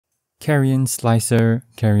Carrion Slicer,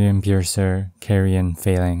 Carrion Piercer, Carrion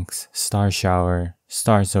Phalanx, Star Shower,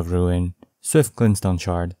 Stars of Ruin, Swift Glintstone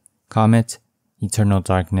Shard, Comet, Eternal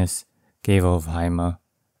Darkness, Gable of Haima,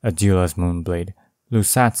 Adula's Moonblade,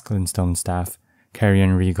 Lusat's Glintstone Staff,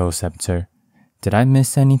 Carrion Regal Scepter. Did I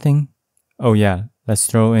miss anything? Oh yeah, let's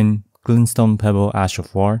throw in Glintstone Pebble Ash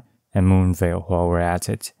of War and Moonveil while we're at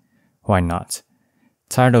it. Why not?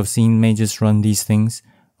 Tired of seeing mages run these things?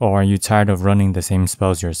 Or are you tired of running the same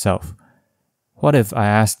spells yourself? What if I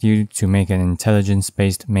asked you to make an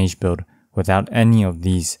intelligence-based mage build without any of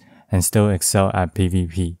these and still excel at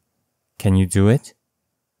PvP? Can you do it?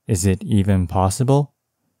 Is it even possible?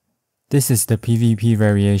 This is the PvP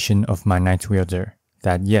variation of my Nightwielder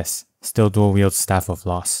that, yes, still dual wields Staff of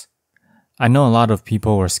Loss. I know a lot of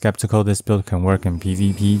people were skeptical this build can work in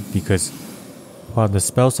PvP because while the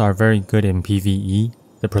spells are very good in PvE,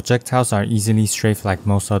 the projectiles are easily strafed like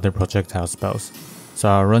most other projectile spells, so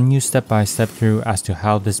I'll run you step by step through as to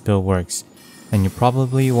how this build works, and you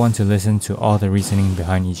probably want to listen to all the reasoning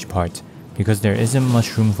behind each part, because there isn't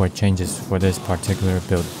much room for changes for this particular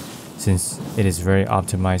build, since it is very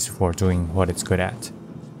optimized for doing what it's good at.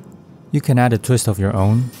 You can add a twist of your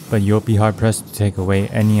own, but you'll be hard pressed to take away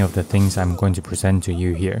any of the things I'm going to present to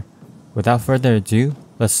you here. Without further ado,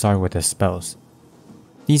 let's start with the spells.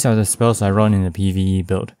 These are the spells I run in the PvE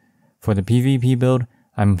build. For the PvP build,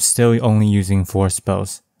 I'm still only using 4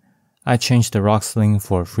 spells. I changed the Rock Sling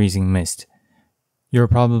for Freezing Mist. You're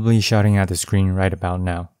probably shouting at the screen right about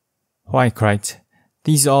now. Why, Krite?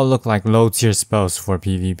 These all look like low tier spells for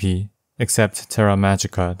PvP, except Terra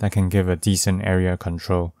Magica that can give a decent area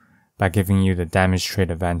control by giving you the damage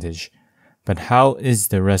trait advantage. But how is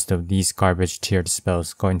the rest of these garbage tiered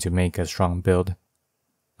spells going to make a strong build?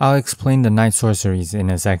 I'll explain the Night Sorceries in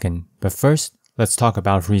a second, but first, let's talk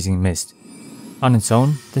about Freezing Mist. On its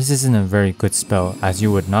own, this isn't a very good spell as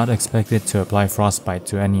you would not expect it to apply Frostbite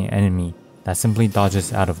to any enemy that simply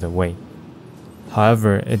dodges out of the way.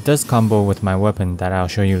 However, it does combo with my weapon that I'll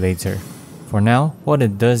show you later. For now, what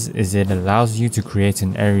it does is it allows you to create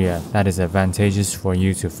an area that is advantageous for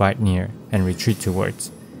you to fight near and retreat towards.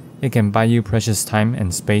 It can buy you precious time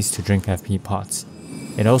and space to drink FP pots.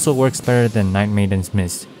 It also works better than Night Maiden's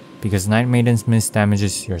Mist, because Night Maiden's Mist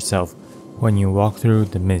damages yourself when you walk through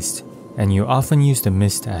the mist, and you often use the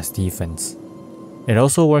mist as defense. It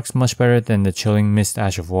also works much better than the Chilling Mist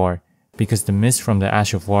Ash of War, because the mist from the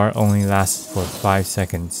Ash of War only lasts for 5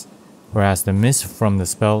 seconds, whereas the mist from the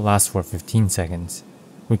spell lasts for 15 seconds.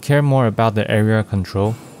 We care more about the area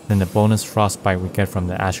control than the bonus frostbite we get from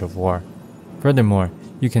the Ash of War. Furthermore,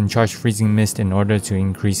 you can charge Freezing Mist in order to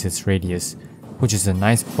increase its radius, which is a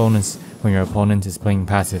nice bonus when your opponent is playing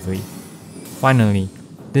passively. Finally,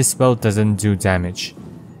 this spell doesn't do damage.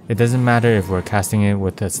 It doesn't matter if we're casting it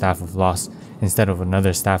with a Staff of Loss instead of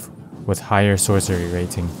another staff with higher sorcery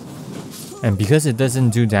rating. And because it doesn't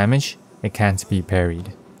do damage, it can't be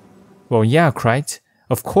parried. Well yeah, Krite,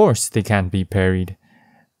 of course they can't be parried.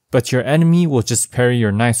 But your enemy will just parry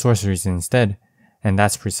your Night Sorceries instead, and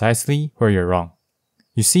that's precisely where you're wrong.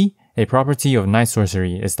 You see, a property of Night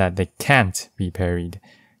Sorcery is that they can't be parried.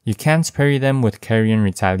 You can't parry them with Carrion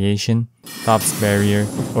Retaliation, Thop's Barrier,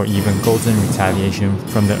 or even Golden Retaliation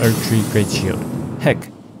from the Erdtree Great Shield. Heck,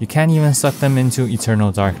 you can't even suck them into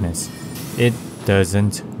Eternal Darkness. It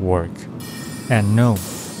doesn't work. And no,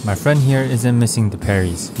 my friend here isn't missing the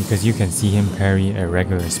parries because you can see him parry a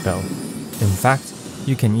regular spell. In fact,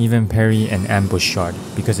 you can even parry an Ambush Shard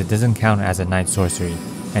because it doesn't count as a Night Sorcery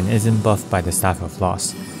and isn't buffed by the Staff of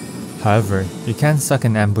Loss. However, you can't suck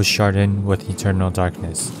an Ambush Shard in with Eternal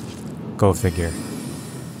Darkness. Go figure.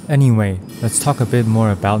 Anyway, let's talk a bit more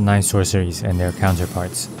about Night Sorceries and their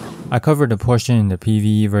counterparts. I covered a portion in the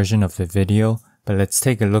PvE version of the video, but let's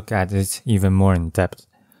take a look at it even more in depth.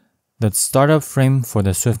 The startup frame for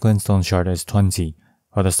the Swift Glintstone Shard is 20,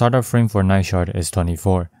 while the startup frame for Night Shard is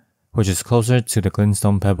 24, which is closer to the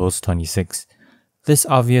Glintstone Pebble's 26. This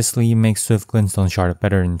obviously makes Swift Glintstone Shard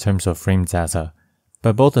better in terms of frame data,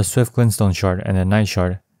 but both the Swift Glintstone Shard and the Night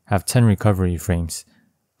Shard have 10 recovery frames.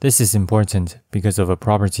 This is important because of a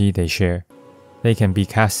property they share. They can be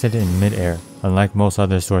casted in mid-air, unlike most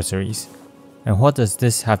other sorceries. And what does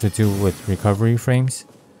this have to do with recovery frames?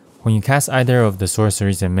 When you cast either of the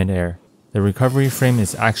sorceries in mid-air, the recovery frame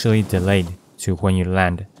is actually delayed to when you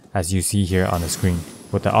land, as you see here on the screen,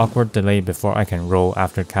 with the awkward delay before I can roll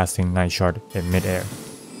after casting Night Shard in mid-air.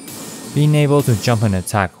 Being able to jump an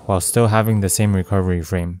attack while still having the same recovery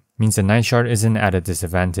frame means the Night Shard isn't at a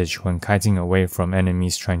disadvantage when kiting away from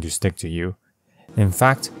enemies trying to stick to you. In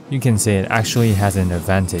fact, you can say it actually has an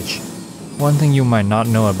advantage. One thing you might not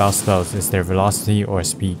know about spells is their velocity or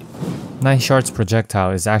speed. Night Shard's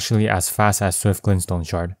projectile is actually as fast as Swift Glintstone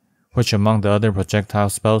Shard, which among the other projectile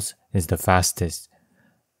spells is the fastest.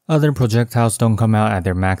 Other projectiles don't come out at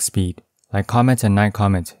their max speed, like Comet and Night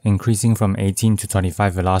Comet increasing from 18 to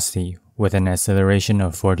 25 velocity with an acceleration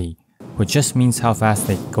of 40, which just means how fast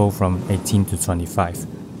they go from 18 to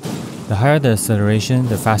 25. The higher the acceleration,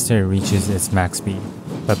 the faster it reaches its max speed,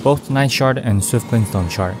 but both Night Shard and Swift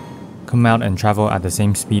Glintstone Shard come out and travel at the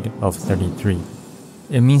same speed of 33.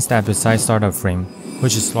 It means that besides startup frame,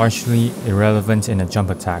 which is largely irrelevant in a jump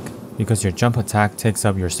attack because your jump attack takes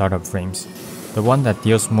up your startup frames, the one that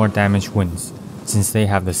deals more damage wins, since they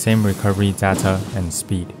have the same recovery data and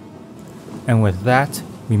speed. And with that,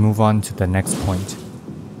 we move on to the next point.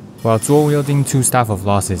 While dual wielding 2 Staff of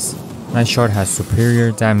Losses, Night Shard has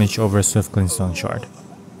superior damage over Swift Glintstone Shard.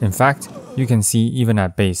 In fact, you can see even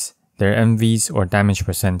at base, their MVs or damage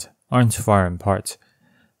percent aren't far apart.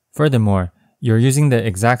 Furthermore, you're using the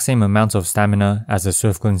exact same amount of stamina as the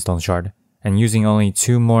Swift Glintstone Shard, and using only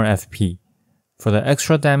 2 more FP. For the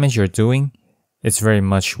extra damage you're doing, it's very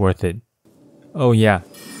much worth it. Oh yeah,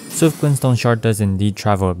 Swift Glintstone Shard does indeed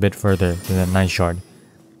travel a bit further than the Night Shard,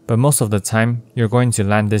 but most of the time, you're going to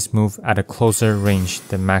land this move at a closer range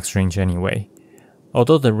than max range anyway.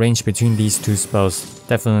 Although the range between these 2 spells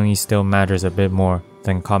definitely still matters a bit more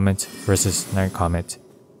than Comet versus Night Comet.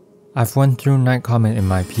 I've went through Night Comet in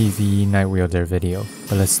my PvE Nightwielder video,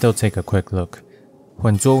 but let's still take a quick look.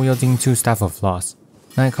 When dual wielding 2 Staff of Loss,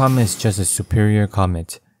 Night Comet is just a superior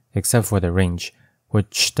Comet, except for the range,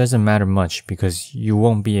 which doesn't matter much because you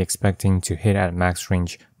won't be expecting to hit at max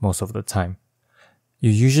range most of the time. You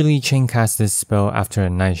usually chain cast this spell after a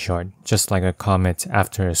Night Shard, just like a Comet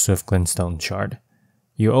after a Swift Glintstone Shard.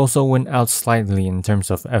 You also win out slightly in terms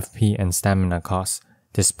of FP and stamina costs,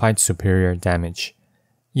 despite superior damage.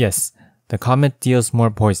 Yes, the Comet deals more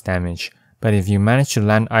poise damage, but if you manage to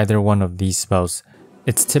land either one of these spells,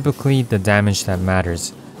 it's typically the damage that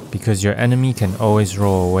matters, because your enemy can always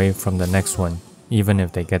roll away from the next one, even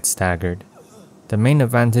if they get staggered. The main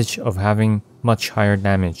advantage of having much higher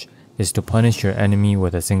damage is to punish your enemy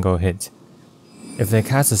with a single hit. If they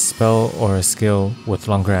cast a spell or a skill with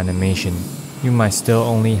longer animation, you might still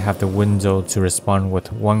only have the window to respond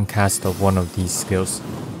with one cast of one of these skills.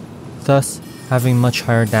 Thus, having much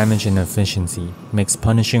higher damage and efficiency makes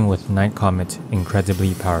punishing with Night Comet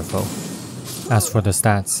incredibly powerful. As for the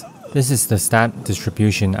stats, this is the stat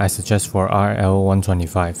distribution I suggest for RL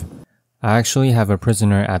 125. I actually have a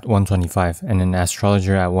Prisoner at 125 and an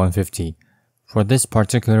Astrologer at 150. For this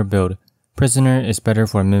particular build, Prisoner is better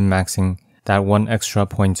for min-maxing that 1 extra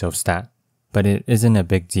point of stat, but it isn't a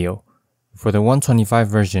big deal. For the 125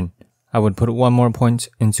 version, I would put 1 more point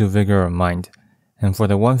into Vigor or Mind, and for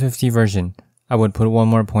the 150 version, I would put 1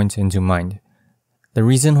 more point into Mind. The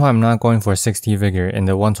reason why I'm not going for 60 Vigor in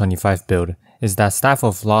the 125 build is that Staff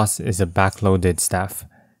of Loss is a backloaded staff,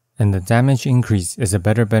 and the damage increase is a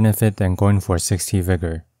better benefit than going for 60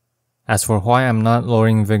 Vigor. As for why I'm not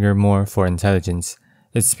lowering Vigor more for Intelligence,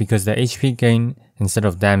 it's because the HP gain instead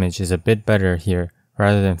of damage is a bit better here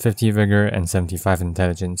rather than 50 Vigor and 75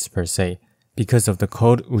 Intelligence per se, because of the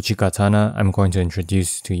code Uchikatana I'm going to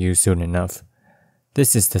introduce to you soon enough.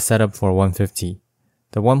 This is the setup for 150.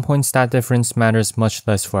 The 1 point stat difference matters much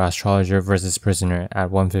less for Astrologer versus Prisoner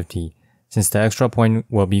at 150, since the extra point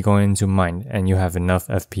will be going into Mind and you have enough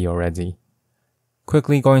FP already.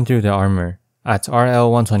 Quickly going through the armor, at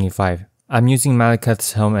RL 125, I'm using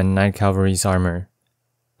Malekith's Helm and Night Cavalry's armor.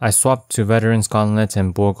 I swapped to Veteran's Gauntlet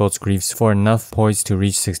and Bullgoat's Greaves for enough poise to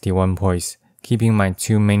reach 61 poise, keeping my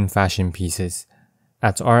 2 main fashion pieces.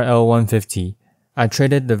 At RL 150, I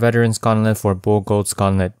traded the Veteran's Gauntlet for Bullgoat's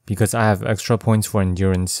Gauntlet because I have extra points for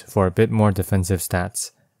endurance for a bit more defensive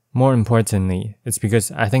stats. More importantly, it's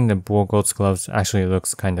because I think the Bullgoat's gloves actually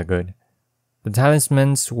looks kinda good. The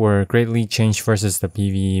talismans were greatly changed versus the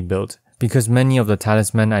PvE build, because many of the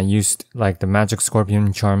talisman I used, like the Magic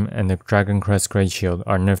Scorpion Charm and the Dragon Crest Great Shield,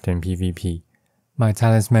 are nerfed in PvP. My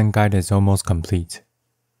talisman guide is almost complete.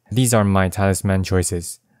 These are my talisman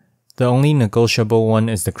choices. The only negotiable one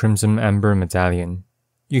is the Crimson Amber Medallion.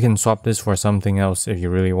 You can swap this for something else if you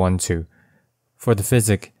really want to. For the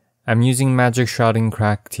Physick, I'm using Magic Shrouding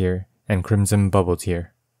Crack tier and Crimson Bubble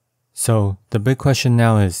tier. So, the big question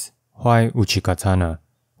now is, why Uchikatana?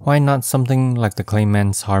 Why not something like the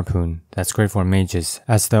Clayman's Harpoon that's great for mages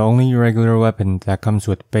as the only regular weapon that comes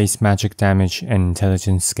with base magic damage and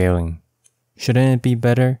intelligence scaling? Shouldn't it be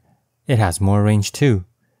better? It has more range too.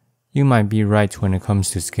 You might be right when it comes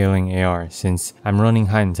to scaling AR since I'm running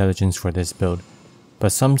high intelligence for this build,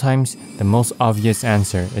 but sometimes the most obvious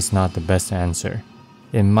answer is not the best answer.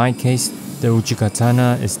 In my case, the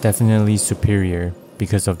Uchikatana is definitely superior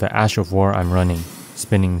because of the Ash of War I'm running,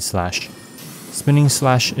 Spinning Slash. Spinning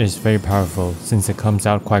Slash is very powerful since it comes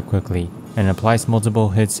out quite quickly and applies multiple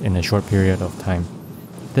hits in a short period of time.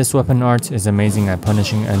 This weapon art is amazing at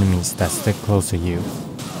punishing enemies that stick close to you,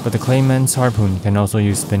 but the Clayman's Harpoon can also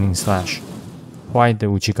use Spinning Slash. Why the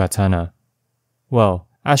Uchikatana? Well,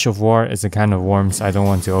 Ash of War is a can of worms I don't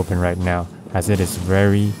want to open right now, as it is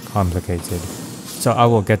very complicated. So I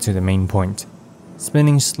will get to the main point.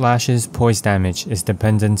 Spinning Slash's poise damage is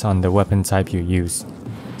dependent on the weapon type you use.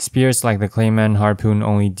 Spears like the Clayman Harpoon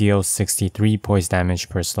only deal 63 poise damage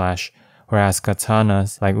per slash, whereas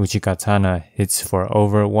katanas like Uchikatana hits for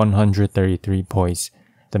over 133 poise.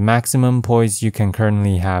 The maximum poise you can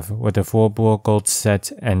currently have with the full Bull Gold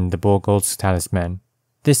set and the Bull Gold's Talisman.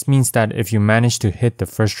 This means that if you manage to hit the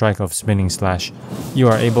first strike of Spinning Slash, you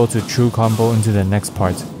are able to true combo into the next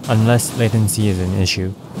part, unless latency is an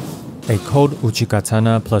issue. A cold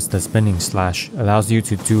Uchikatana plus the Spinning Slash allows you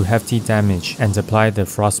to do hefty damage and apply the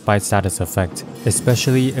Frostbite status effect,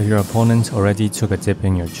 especially if your opponent already took a dip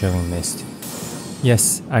in your Chilling Mist.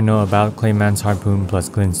 Yes, I know about Clayman's Harpoon plus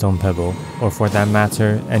Glintstone Pebble, or for that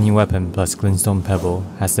matter, any weapon plus Glintstone Pebble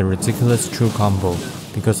has the ridiculous true combo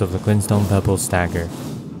because of the Glintstone Pebble stagger.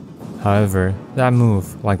 However, that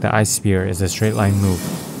move, like the Ice Spear, is a straight line move,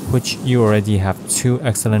 which you already have two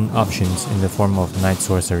excellent options in the form of Night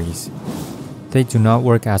Sorceries. They do not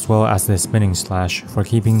work as well as the Spinning Slash for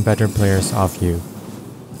keeping better players off you.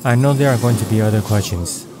 I know there are going to be other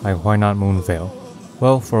questions, like why not Moonveil?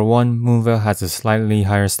 Well, for one, Moonveil has a slightly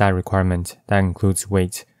higher stat requirement that includes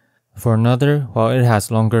weight. For another, while it has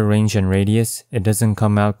longer range and radius, it doesn't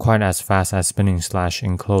come out quite as fast as Spinning Slash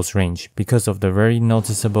in close range because of the very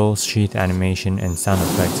noticeable sheath animation and sound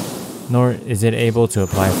effect, nor is it able to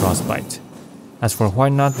apply Frostbite. As for why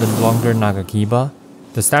not the longer Nagakiba,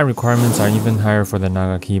 the stat requirements are even higher for the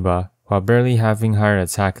Nagakiba, while barely having higher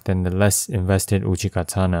attack than the less invested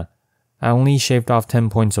Uchikatana. I only shaved off 10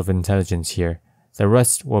 points of intelligence here, the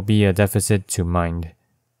rest will be a deficit to mind.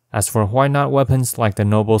 As for why not weapons like the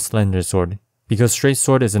Noble Slender Sword, because Straight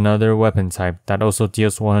Sword is another weapon type that also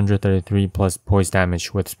deals 133 plus poise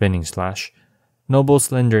damage with Spinning Slash. Noble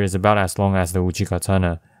Slender is about as long as the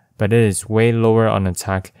Uchikatana, but it is way lower on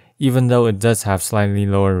attack even though it does have slightly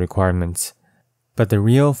lower requirements. But the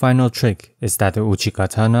real final trick is that the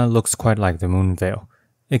Uchikatana looks quite like the Moonveil.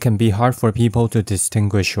 It can be hard for people to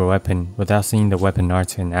distinguish your weapon without seeing the weapon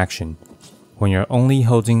art in action, when you're only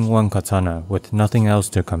holding one katana with nothing else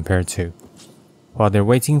to compare to. While they're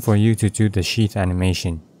waiting for you to do the sheath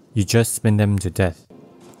animation, you just spin them to death.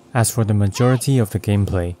 As for the majority of the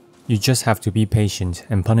gameplay, you just have to be patient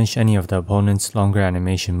and punish any of the opponent's longer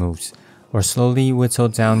animation moves, or slowly whittle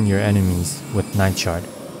down your enemies with Night Shard.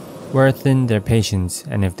 Wear thin their patience,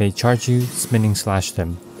 and if they charge you, Spinning Slash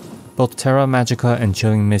them. Both Terra Magica and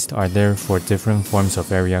Chilling Mist are there for different forms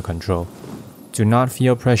of area control. Do not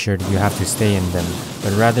feel pressured you have to stay in them,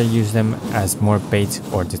 but rather use them as more bait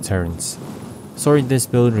or deterrence. Sorry this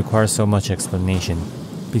build requires so much explanation.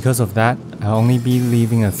 Because of that, I'll only be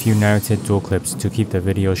leaving a few Narrated Duel clips to keep the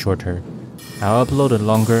video shorter. I'll upload a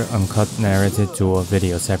longer uncut Narrated Duel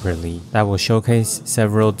video separately that will showcase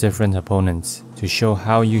several different opponents to show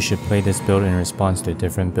how you should play this build in response to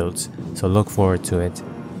different builds, so look forward to it.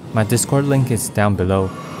 My Discord link is down below,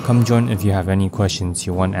 come join if you have any questions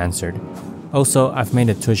you want answered. Also, I've made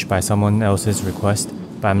a Twitch by someone else's request,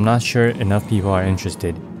 but I'm not sure enough people are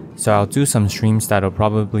interested, so I'll do some streams that'll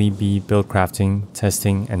probably be build crafting,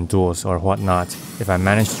 testing, and duels or whatnot if I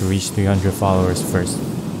manage to reach 300 followers first.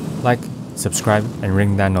 Like, subscribe, and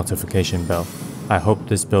ring that notification bell. I hope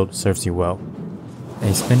this build serves you well.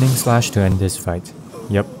 A Spinning Slash to end this fight.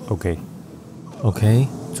 Yep, okay. Okay,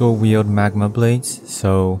 dual wield magma blades,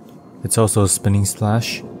 so it's also Spinning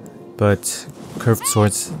Slash, but curved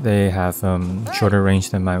swords, they have shorter range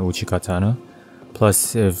than my Uchikatana.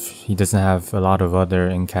 Plus, if he doesn't have a lot of other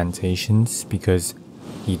incantations because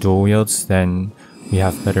he dual wields, then we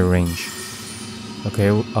have better range. Okay,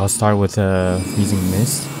 I'll start with a Freezing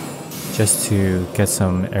Mist, just to get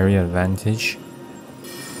some area advantage.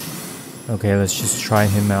 Okay, let's just try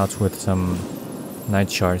him out with some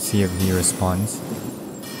Night Shard, see if he responds.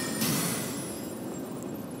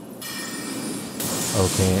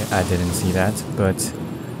 Okay, I didn't see that, but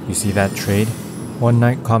you see that trade? One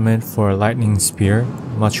Night Comet for Lightning Spear,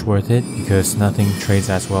 much worth it because nothing trades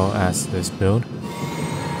as well as this build.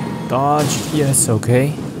 Dodge, yes,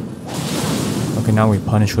 okay. Okay, now we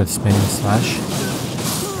punish with Spinning Slash.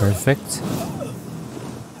 Perfect.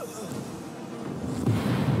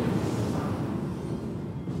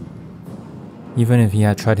 Even if he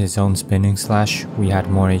had tried his own Spinning Slash, we had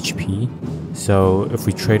more HP. So if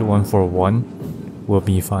we trade 1 for 1, we'll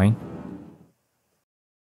be fine.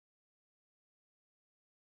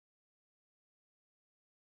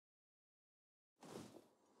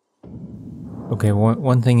 Okay,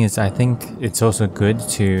 one thing is I think it's also good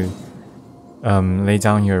to lay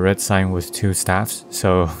down your red sign with 2 staffs,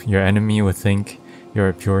 so your enemy would think you're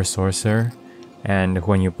a pure sorcerer, and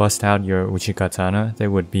when you bust out your Uchikatana, they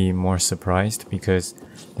would be more surprised because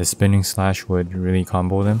the spinning slash would really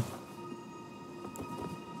combo them.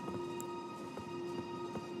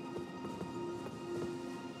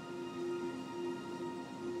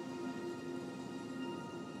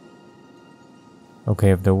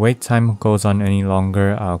 Okay, if the wait time goes on any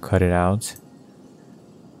longer, I'll cut it out.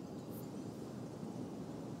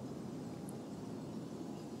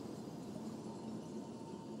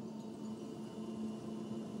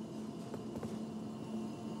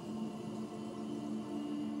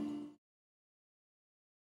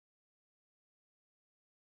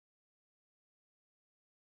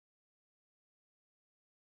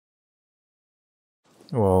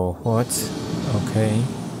 Whoa, what? Okay.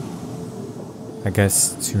 I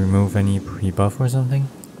guess to remove any pre-buff or something?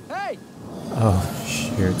 Hey! Oh,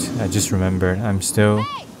 shoot. I just remembered.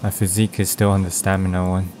 My physique is still on the stamina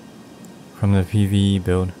one. From the PvE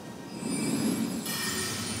build.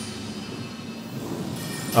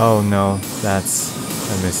 Oh no, that's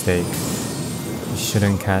a mistake. You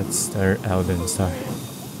shouldn't cast the Elden Star.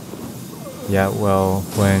 Yeah, well,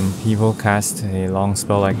 when people cast a long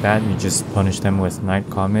spell like that, you just punish them with Night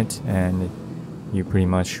Comet and you pretty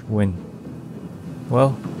much win.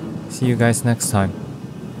 Well, see you guys next time.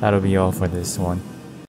 That'll be all for this one.